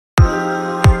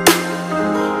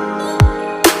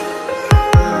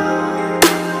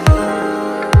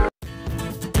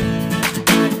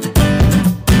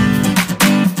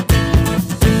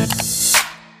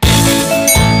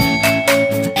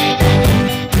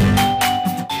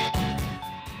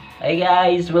Hi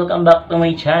guys! Welcome back to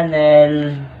my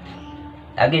channel.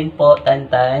 Again po,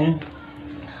 Tantan.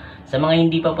 Sa mga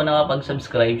hindi pa po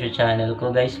nakapag-subscribe sa channel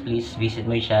ko guys, please visit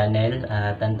my channel.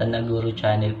 Tantan na Guru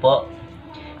channel po.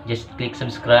 Just click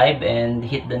subscribe and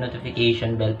hit the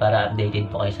notification bell para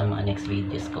updated po kayo sa mga next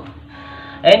videos ko.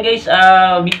 Ayan guys,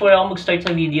 before ako mag-start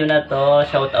sa video na to,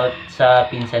 shout out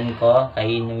sa pinsan ko,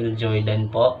 kay Noel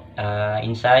Jordan po.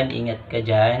 Insan, ingat ka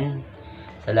dyan.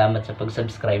 Salamat sa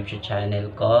pag-subscribe sa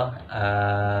channel ko.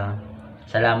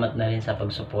 Salamat na rin sa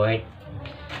pag-support.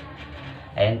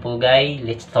 Ayan po guys,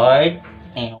 let's start.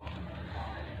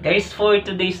 Guys, for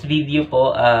today's video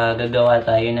po, gagawa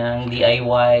tayo ng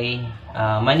DIY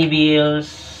money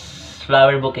bills,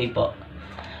 flower bouquet po.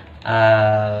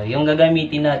 Yung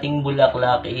gagamitin nating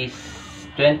bulaklak is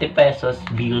 20 pesos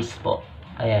bills po.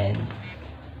 Ayan.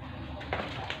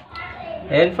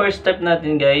 And first step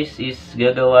natin guys is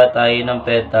gagawa tayo ng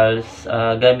petals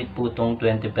gamit po itong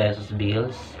 20 pesos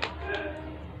bills.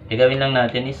 Gagawin lang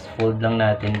natin is fold lang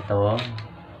natin to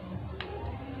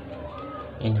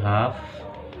in half.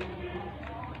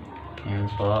 Ayan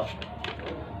po.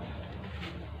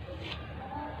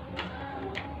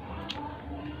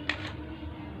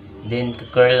 Then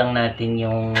curl lang natin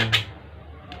yung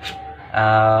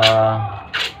 4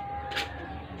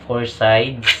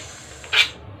 sides.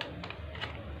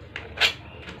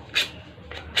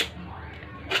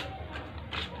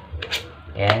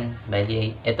 Ayan,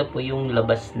 bali, ito po yung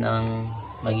labas ng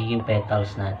magiging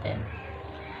petals natin.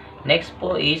 Next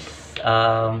po is,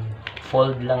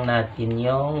 fold lang natin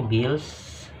yung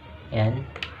bills. Ayan.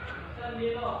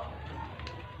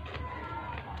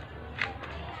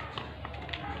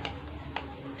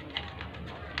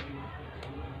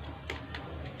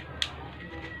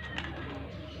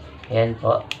 Ayan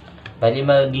po. Bali,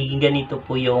 magiging ganito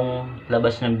po yung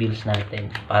labas ng bills natin.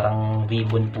 Parang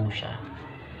ribbon po siya.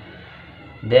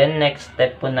 Then, next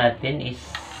step po natin is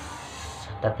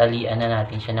tatalian na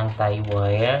natin siya ng tie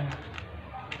wire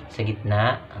sa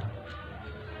gitna.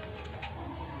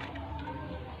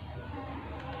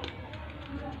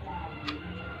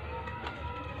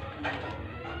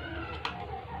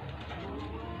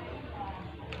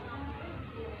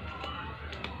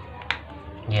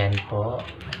 Yan po.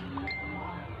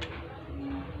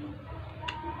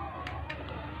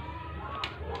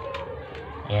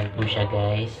 Ayan po siya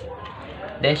guys.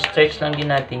 Then, stretch lang din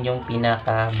natin yung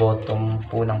pinaka-bottom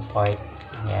po ng part.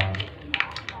 Ayan.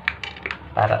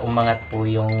 Para umangat po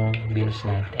yung bills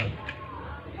natin.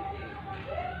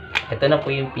 Ito na po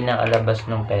yung pinakalabas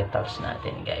ng petals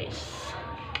natin, guys.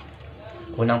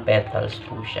 Unang petals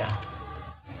po siya.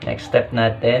 Next step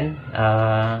natin,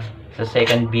 sa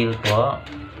second bill po.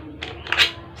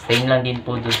 Same lang din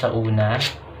po doon sa una.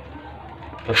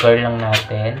 Curl lang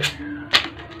natin.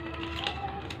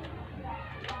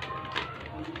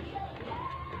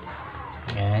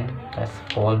 Ayan, tapos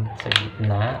fold sa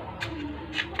gitna.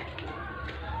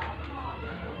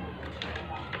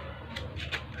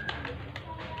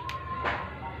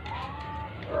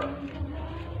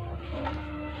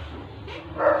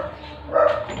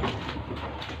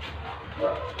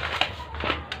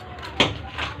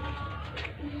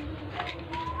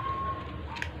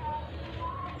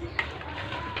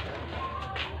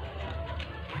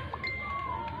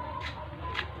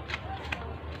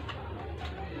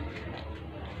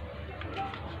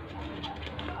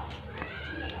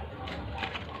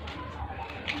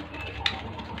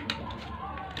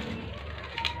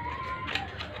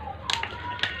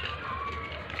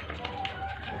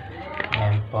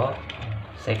 Po,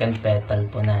 second petal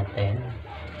po natin.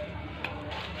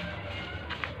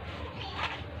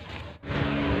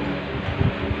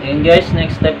 And guys,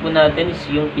 next step po natin is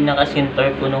yung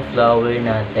pinaka-center po ng flower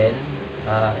natin.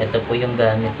 Ito po yung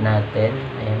gamit natin.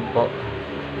 Ayan po.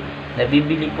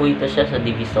 Nabibili po ito siya sa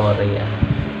Divisoria.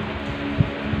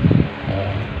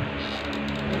 Ayan.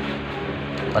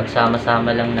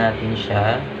 Pagsama-sama lang natin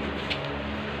siya.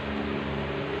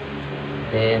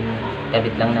 Then,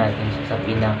 kabit lang natin siya sa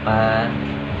pinaka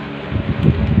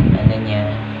ano niya.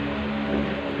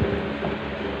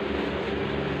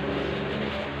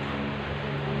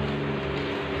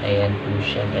 Ayan po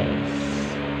siya guys.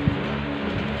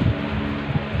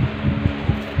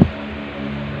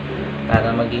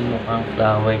 Para maging mukhang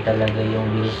flower talaga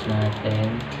yung wheels natin.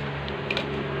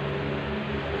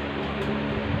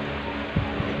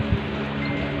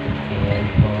 Ayan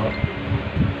po.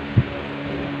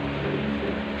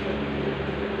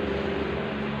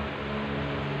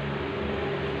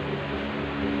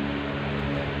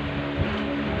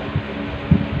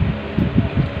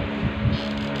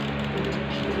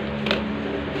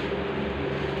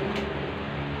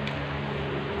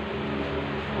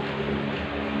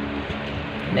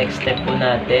 Next step po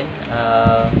natin,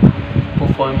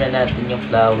 po-form na natin yung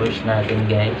flowers natin,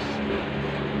 guys.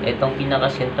 Itong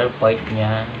pinaka-center part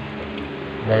niya,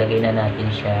 lalagay na natin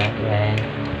siya. Ayan.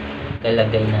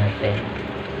 Lalagay natin.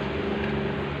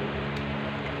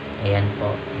 Ayan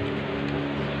po.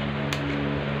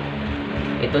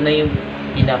 Ito na yung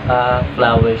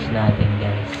pinaka-flowers natin,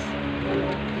 guys.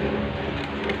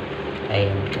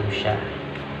 Ayan po siya.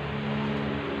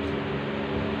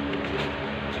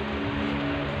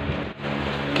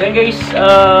 Then guys,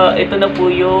 ito na po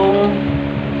yung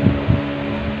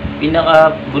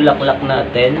pinaka-bulaklak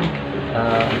natin.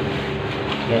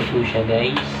 Yan po siya,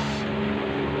 guys.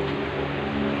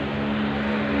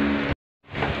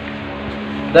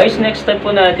 Guys, next step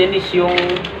po natin is yung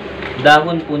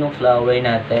dahon po ng flower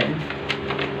natin.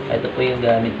 Ito po yung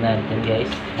gamit natin,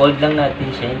 guys. Fold lang natin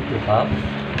siya into half.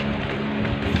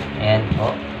 Ayan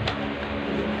po.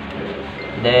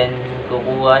 Then,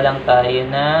 kukuha lang tayo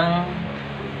ng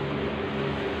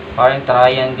parang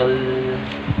triangle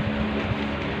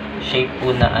shape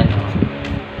po na ano.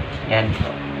 Yan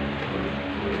po.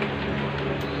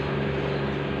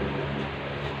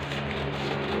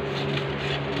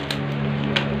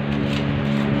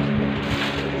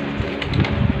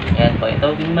 Yan po.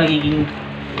 Ito yung magiging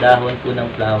dahon po ng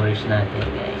flowers natin,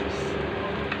 guys.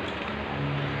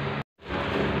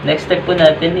 Next step po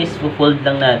natin is fold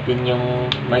lang natin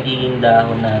yung magiging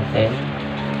dahon natin.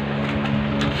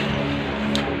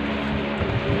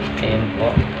 Ayan po.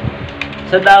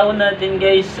 Sa dahon natin,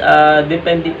 guys,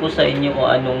 depende po sa inyo kung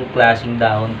anong klaseng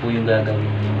dahon po yung gagawin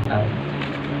nyo.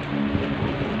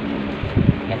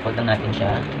 Ayan, fold lang natin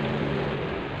siya.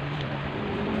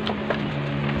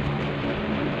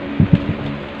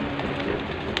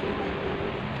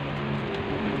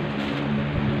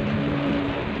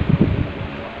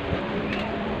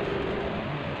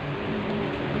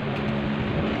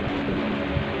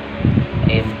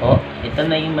 Ayan po. Ito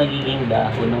na yung magiging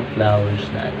dahon ng flowers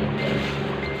natin, guys.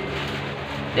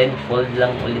 Then, fold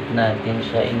lang ulit natin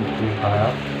siya into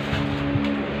half.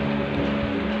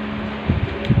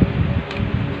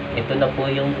 Ito na po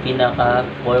yung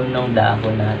pinaka-form ng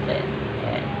dahon natin.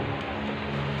 Ayan.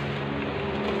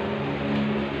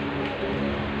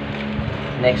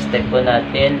 Next step po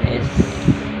natin is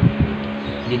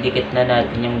didikit na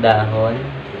natin yung dahon.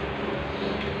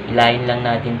 Ilayin lang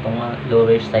natin itong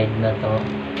lower side na to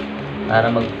para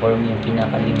mag-form yung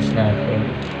pinaka-leaves natin.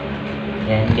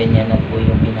 Yan, ganyan na po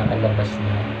yung pinaka-labas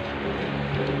na.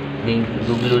 Then,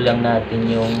 gugulo lang natin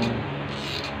yung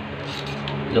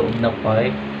loob na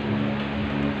part.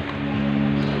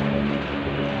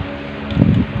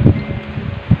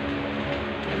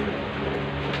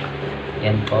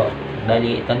 Yan po.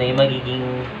 Bali, ito na yung magiging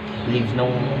leaves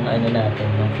nung ano natin,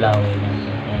 ng flower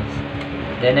natin. Yes.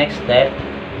 The next step,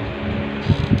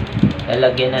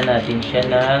 lalagyan na natin siya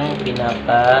ng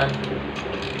pinaka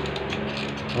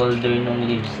holder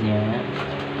ng leaves niya.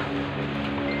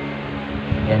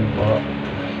 Yan po.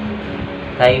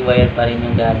 Tie wire pa rin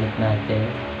yung gamit natin.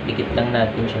 Dikit lang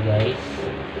natin siya, guys.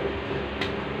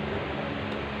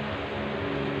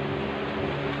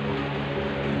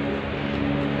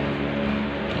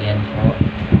 Yan po.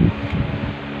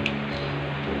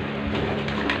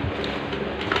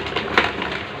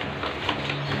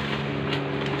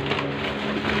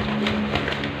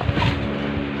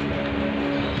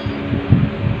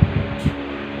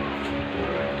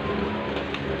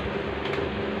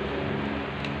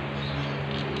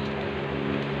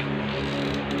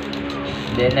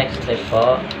 Then next step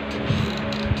po,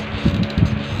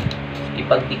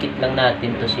 ipagdikit lang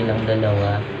natin to silang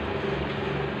dalawa.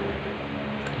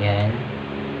 Yan.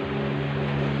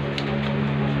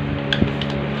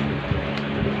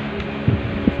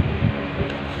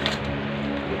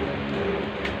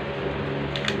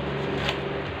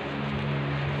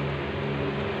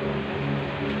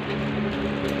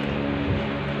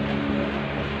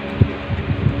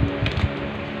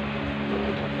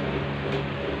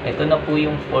 Ito na po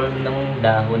yung form ng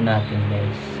dahon natin,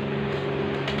 guys.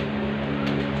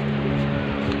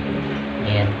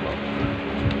 Ayan po.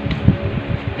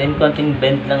 Then, konting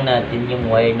bend lang natin yung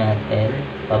wire natin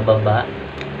pababa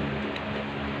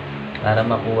para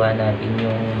makuha natin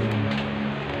yung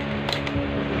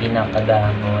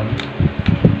pinakadahon.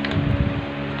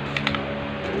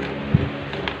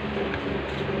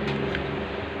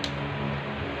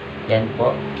 Yan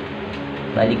po.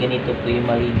 Bali, ganito po yung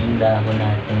magiging dahon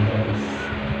natin, guys.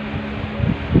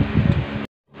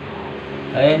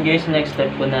 Ayan, guys, next step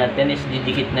po natin is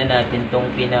didikit na natin tong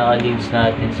pinaka-leaves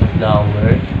natin sa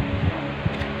flower.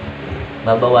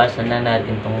 Babawasan na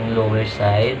natin tong lower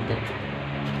side.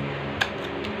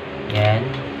 Yan.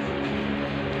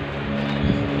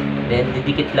 Then,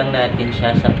 didikit lang natin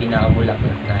siya sa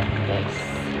pinakabulaklak natin, guys.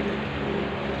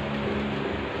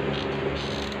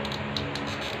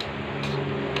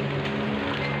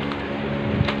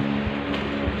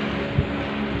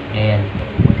 Ayan.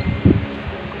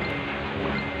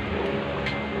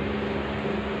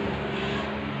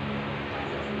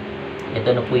 Ito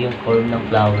na po yung form ng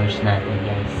flowers natin,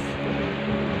 guys.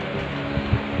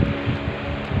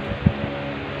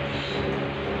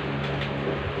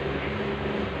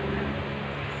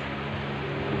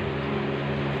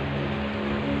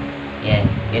 Yan.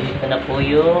 Ganito na po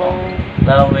yung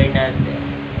flower natin.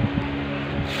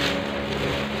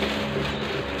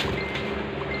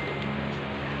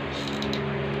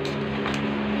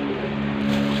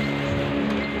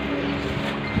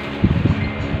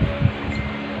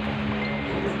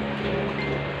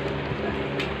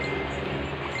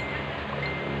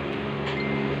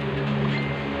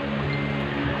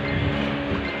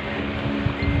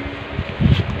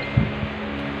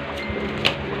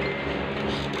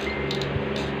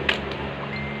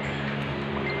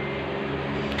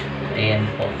 Ayan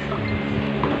po.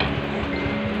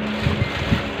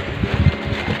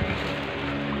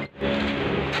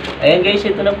 Ayan guys,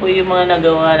 ito na po yung mga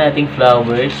nagawa nating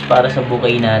flowers para sa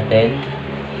bouquet natin.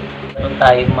 Meron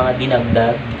tayong mga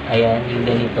dinagdag. Ayan, yung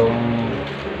ganitong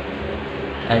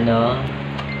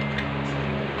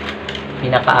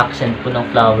pinaka-accent po ng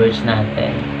flowers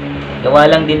natin. Gawa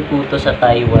lang din po ito sa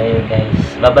tie wire,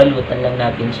 guys. Babalutan lang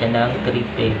natin siya ng crepe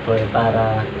paper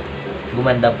para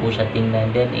gumanda po siya tingnan.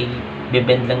 Then,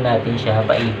 i-bend lang natin siya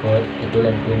paikot.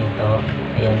 Katulad po nito.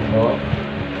 Ayan po.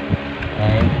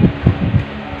 Ayan.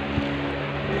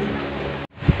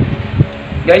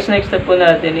 Guys, next step po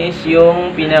natin is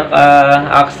yung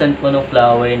pinaka-accent po ng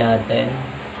flower natin.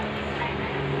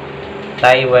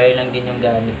 Tie wire lang din yung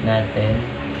gamit natin.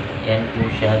 Ayan po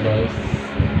siya, guys.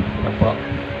 Ito po.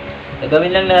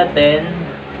 Gagawin lang natin.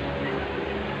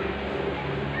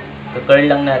 Curl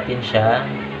lang natin siya.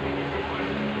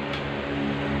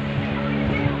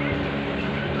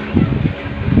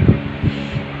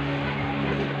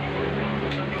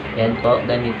 Ayan po.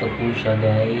 Ganito po siya,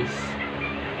 guys.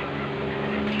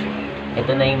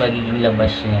 Ito na yung magiging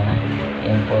labas niya.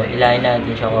 Ayan po. Ilahin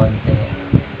natin siya konti.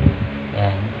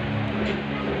 Ayan.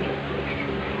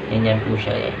 Ganyan po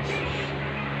siya, guys.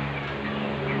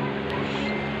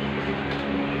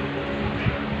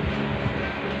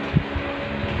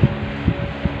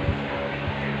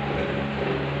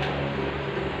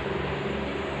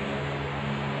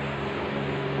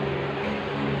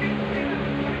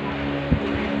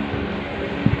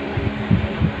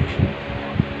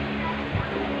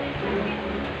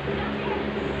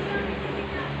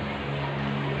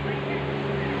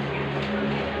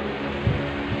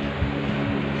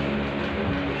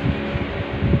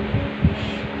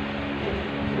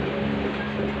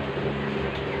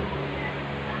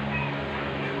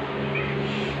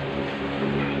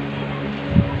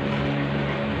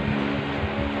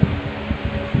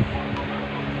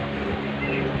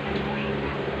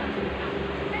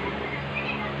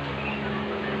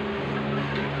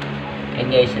 And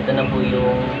guys, ito na po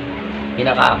yung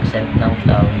pinaka-accent ng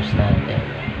flowers natin.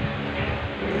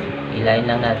 Ilayin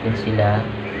lang natin sila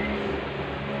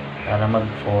para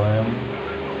mag-form.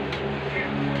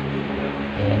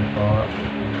 Ayan po.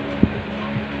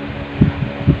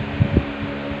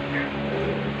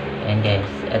 And guys,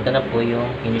 ito na po yung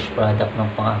finished product ng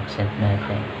pang-accent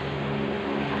natin.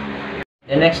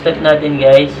 The next step natin,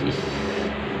 guys, is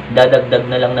dadagdag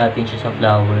na lang natin siya sa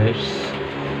flowers.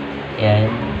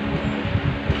 Ayan.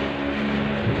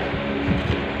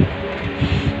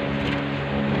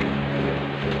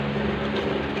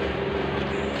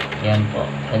 Ayan po.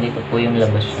 Ganito po yung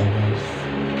labas niya, guys.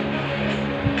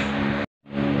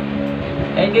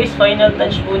 And guys, final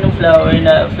touch po ng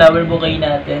flower bouquet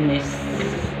natin is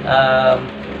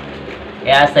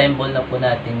i-assemble na po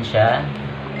natin siya.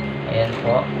 Ayan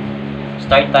po.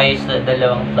 Start tayo sa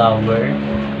dalawang flower.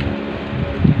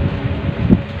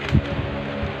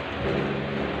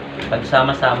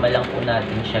 Pagsama-sama lang po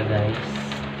natin siya, guys.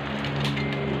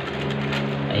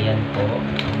 Ayan po.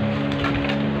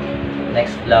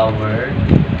 Next flower.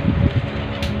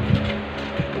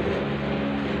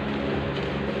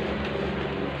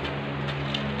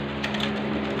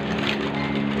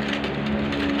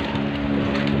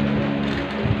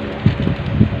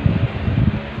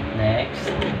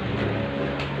 Next.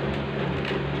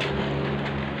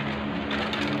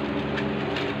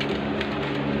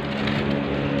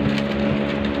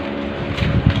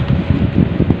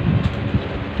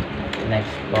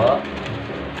 Next po.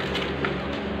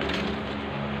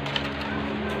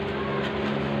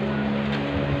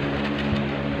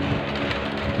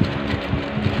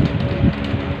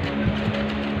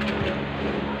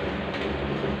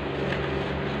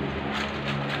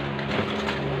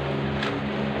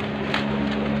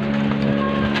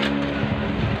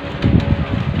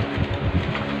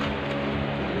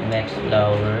 next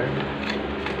flower.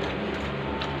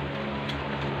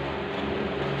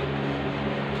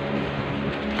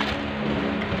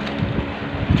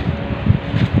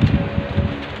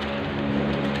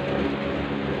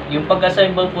 Yung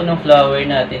pag-assemble po ng flower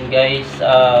natin guys,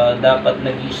 dapat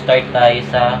nag-start tayo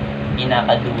sa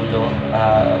pinakadulo.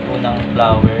 Unang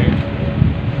flower,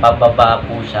 pababa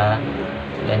po siya.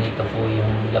 Ganito po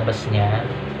yung labas niya.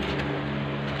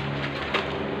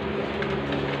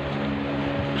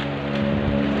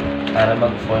 Para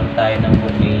mag-form tayo ng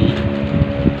bouquet.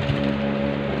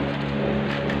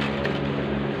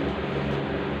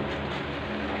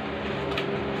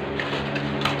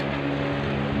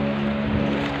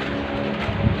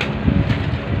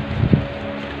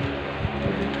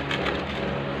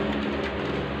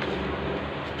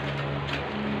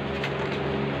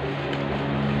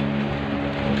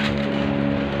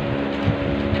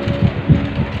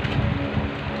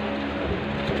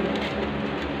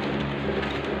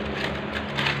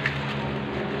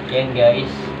 Yan guys,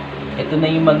 ito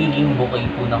na yung magiging bouquet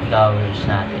po ng flowers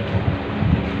natin.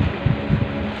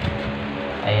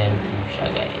 Ayan po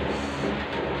siya guys.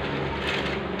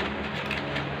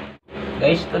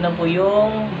 Guys, ito na po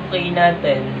yung bouquet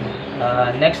natin.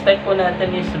 Next step po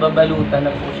natin is babalutan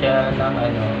na po siya ng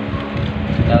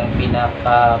ng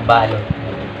pinakabalot.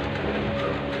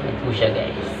 Ayan po siya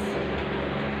guys.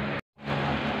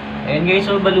 Ayan guys,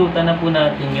 so balutan na po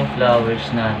natin yung flowers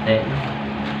natin.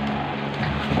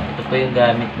 Ito po yung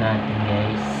gamit natin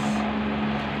guys.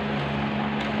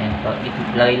 Ayan po,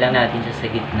 ilagay lang natin siya sa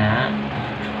gitna.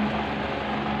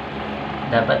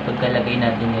 Dapat pagkalagay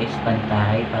natin guys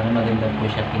pantay para maganda po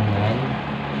siya tingnan.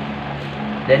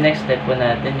 The next step po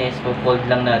natin is fold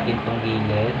lang natin itong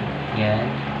gilid. Yan.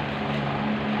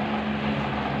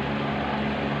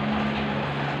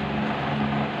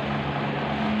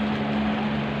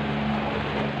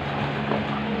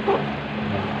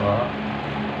 Yan po.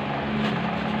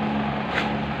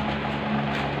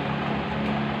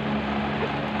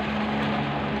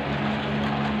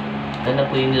 Ito na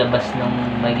po yung labas ng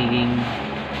magiging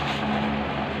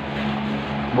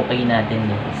bouquet natin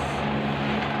guys.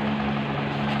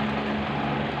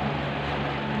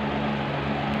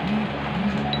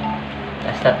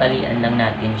 Tapos tatalian lang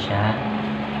natin siya.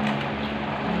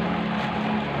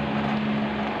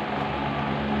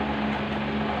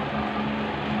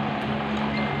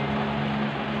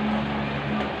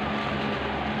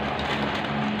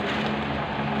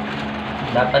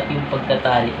 Dapat yung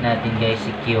pagkatali natin guys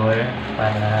secure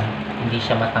para hindi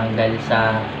siya matanggal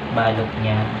sa balot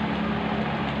niya.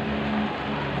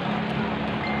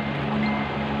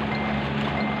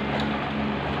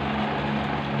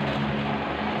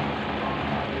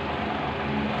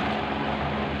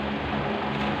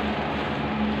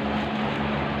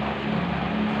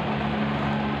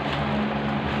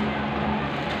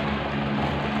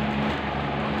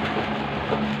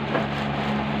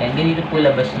 Yan, ganito po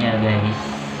labas niya guys.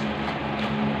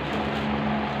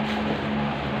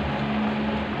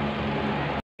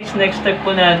 Next step po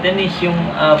natin is yung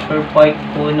upper part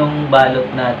po nung balot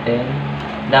natin.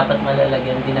 Dapat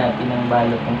malalagyan din natin ng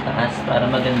balot ng taas para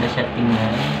maganda siya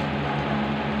tingnan.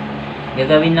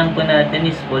 Gagawin lang po natin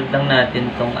is fold lang natin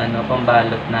tong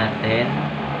pambalot natin.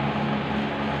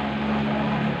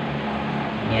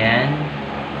 Yan.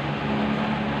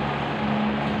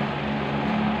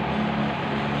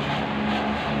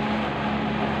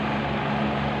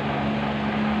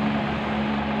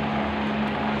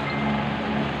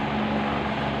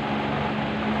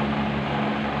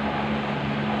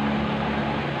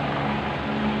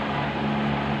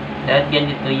 At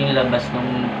ganito yung labas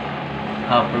ng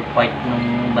upper part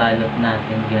ng balot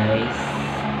natin guys.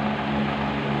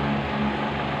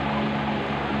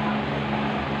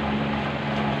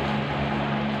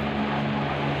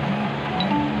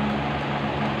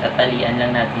 Tatalian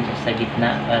lang natin siya sa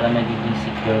gitna para magiging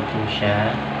secure po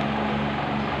siya.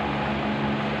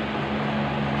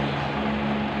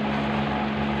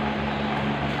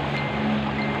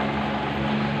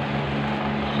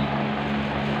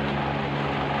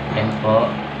 Yan po.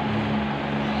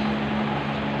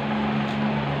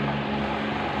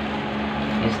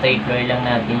 I-stapler lang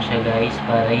natin siya guys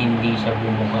para hindi siya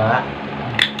bumuka.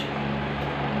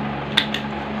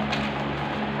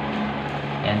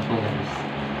 Yan po guys.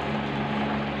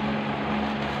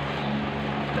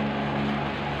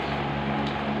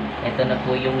 Ito na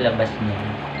po yung labas niya.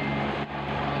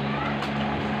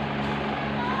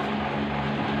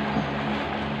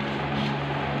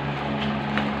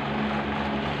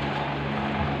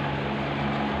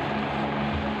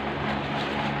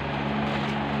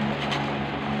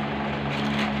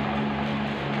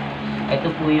 Ito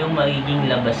po yung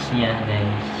magiging labas niya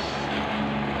guys.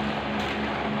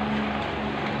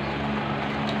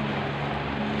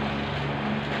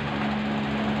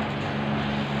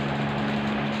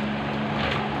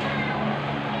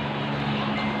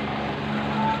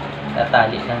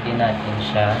 Tatali lang din natin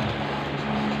siya.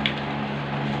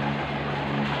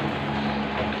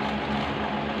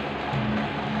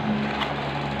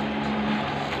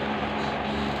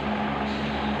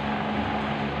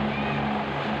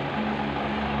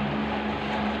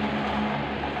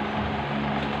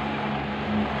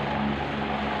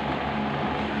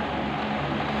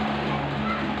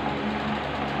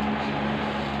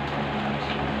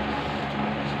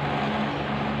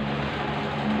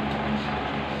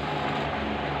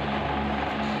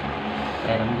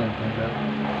 Pero mo ganito bro.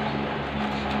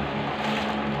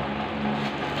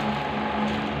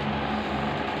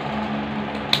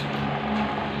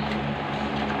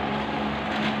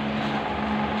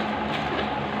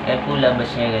 Kaya po labas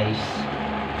niya guys.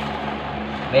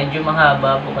 Medyo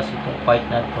mahaba po kasi itong part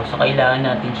na to. So kailangan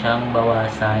natin siyang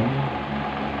bawasan.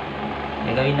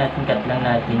 Gagawin natin, cut lang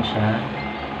natin siya.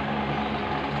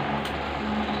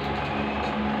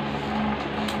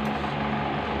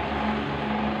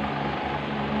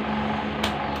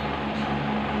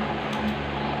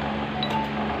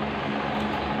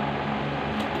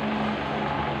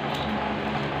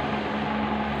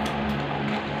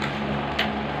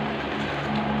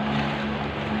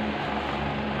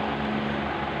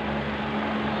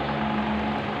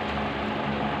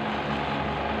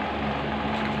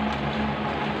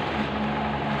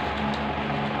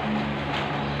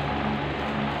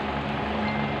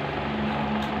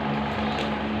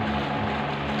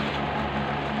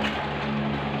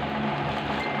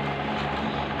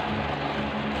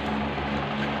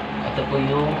 Ito po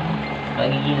yung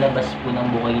magiging labas po ng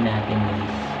bouquet natin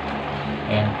guys.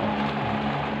 Ayan po.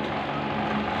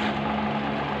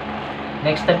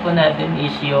 Next step po natin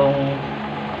is yung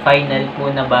final po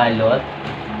na balot.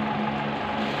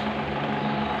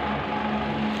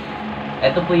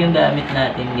 Ito po yung gamit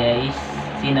natin guys.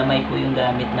 Sinamay po yung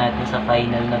gamit natin sa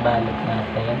final na balot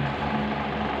natin.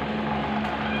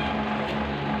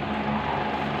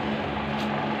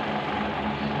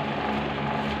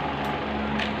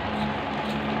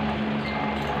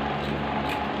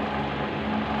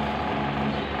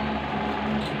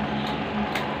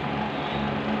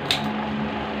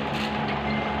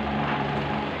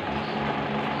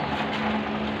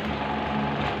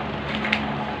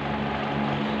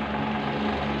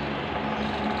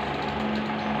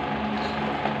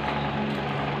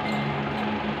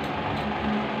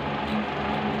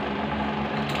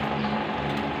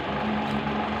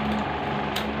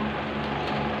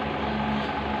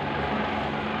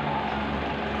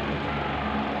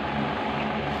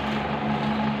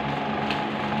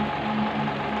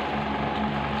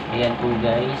 Ayan po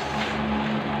guys.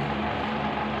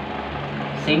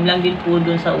 Same lang din po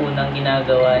dun sa unang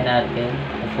ginagawa natin.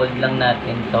 I-fold lang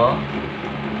natin to.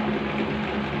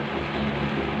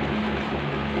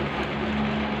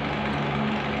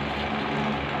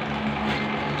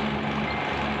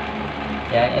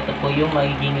 Yan, ito po yung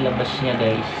magiging labas niya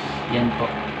guys. Yan po.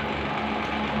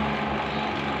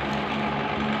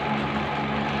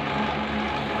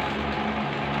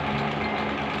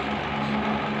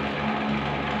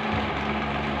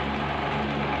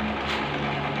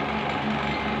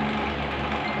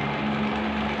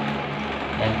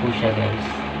 Yan po siya guys.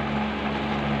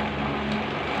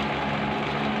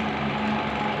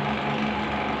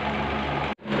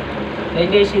 Okay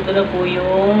guys, ito na po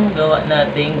yung gawa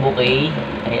nating bouquet.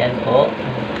 Ayan po.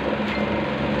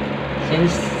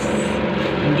 Since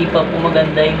hindi pa po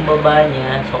maganda yung baba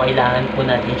niya, so kailangan po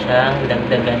natin siyang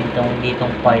dagdagan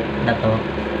ditong part na to.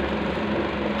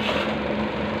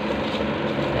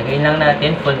 Lagay lang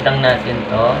natin, fold lang natin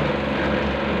to.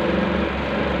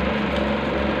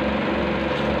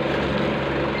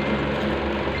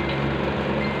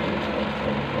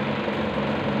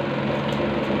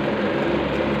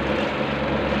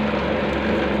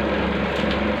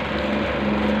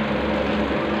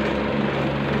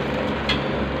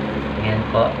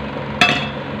 Po.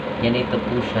 Yan, ito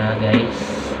po siya guys.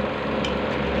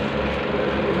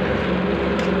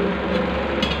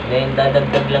 Then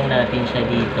dadagdag lang natin siya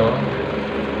dito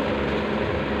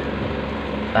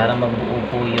para mabuo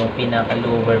po yung pinaka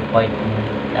lower part niya.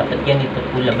 Dapat ganito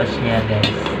po labas niya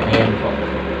guys. Ayan po.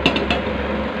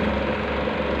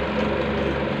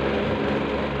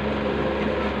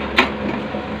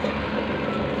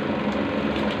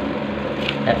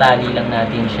 Tatali lang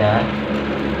natin siya.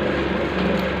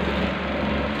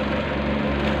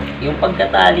 Yung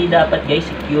pagkatali dapat guys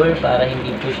secure para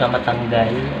hindi po siya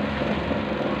matanggal.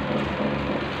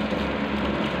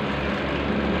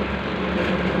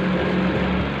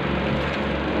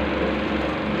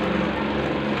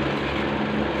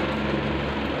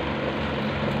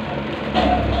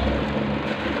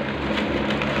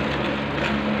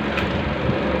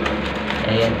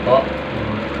 Ayan po.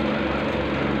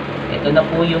 Ito na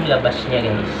po yung labas niya,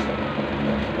 guys.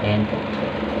 Ayan po.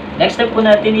 Next step po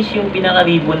natin is yung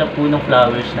pinaka-ribbon na po ng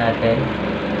flowers natin.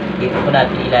 Dito po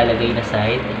natin ilalagay na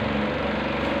side.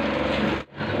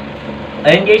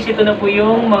 Ayun guys, ito na po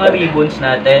yung mga ribbons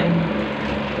natin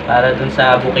para dun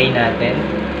sa bouquet natin.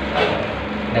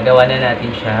 Nagawa na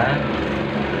natin siya.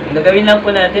 Ang gagawin lang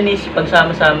po natin is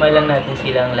pagsama-sama lang natin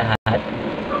silang lahat.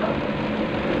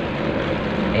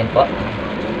 Ayan po.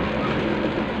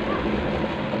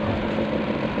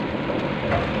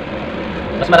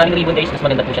 Mas maraming ribbon guys, mas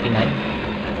maganda po siya tingnan.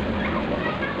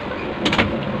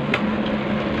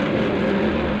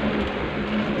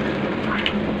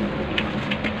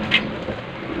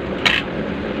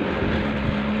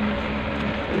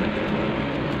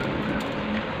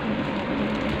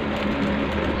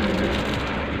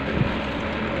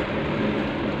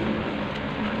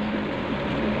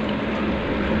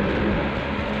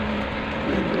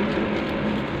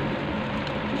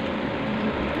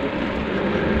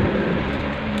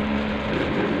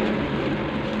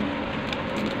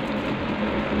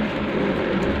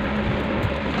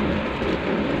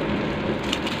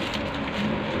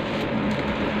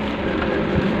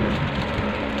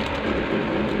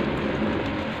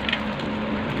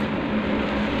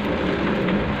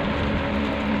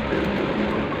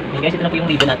 Guys, ito na po yung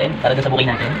ribbon natin para dun sa bouquet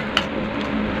natin.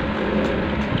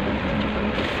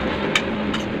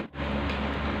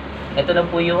 Ito na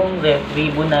po yung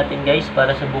ribbon natin guys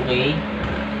para sa bouquet.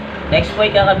 Next po,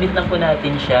 ikakabit na po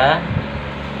natin siya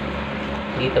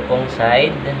dito pong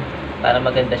side para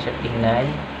maganda siya tingnan.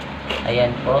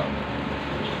 Ayan po.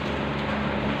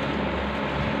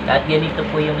 At ganito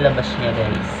po yung labas niya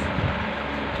guys.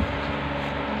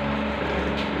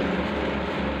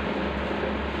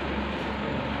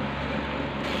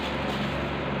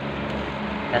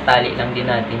 Tatali lang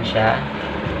din natin siya.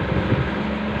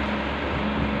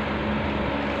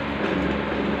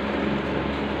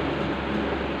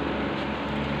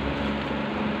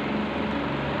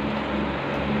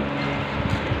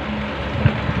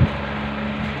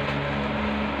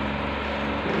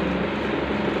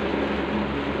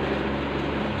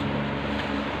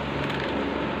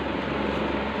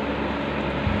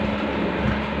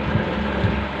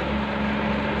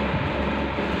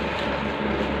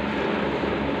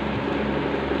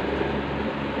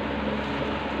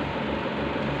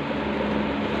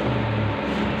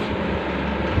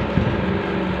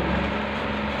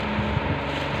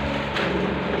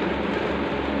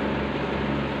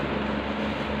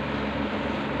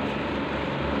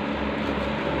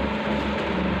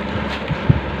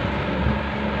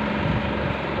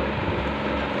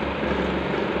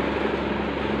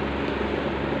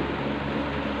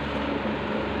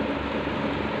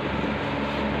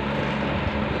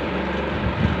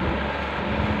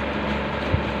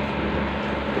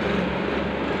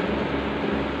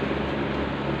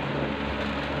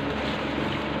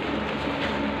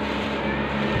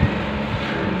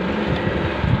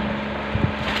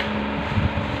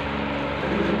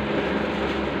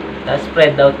 Tapos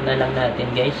spread out na lang natin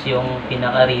guys yung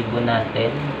pinaka-ribbon natin.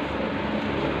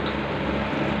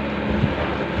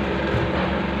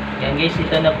 Yan guys,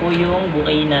 ito na po yung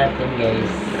bouquet natin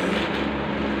guys.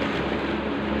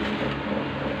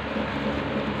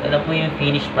 Ito na po yung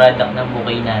finished product ng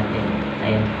bouquet natin.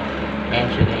 Ayan. Ayan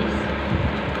siya guys.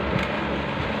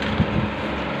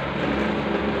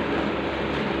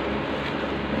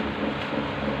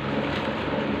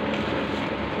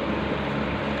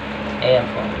 Ayan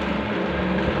po.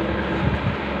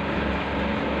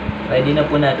 Pwede na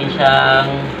po natin siyang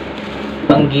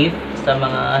pang-gift sa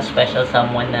mga special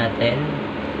someone natin.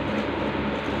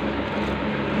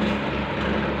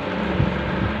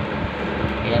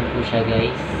 Ayan po siya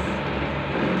guys.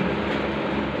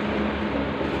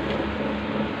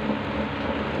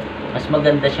 Mas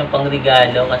maganda siyang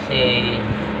pang-regalo kasi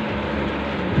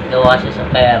gawa siya sa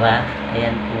pera.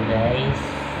 Ayan po guys.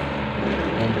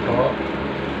 Ayan po.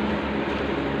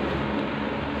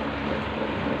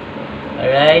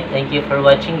 Alright, thank you for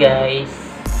watching guys.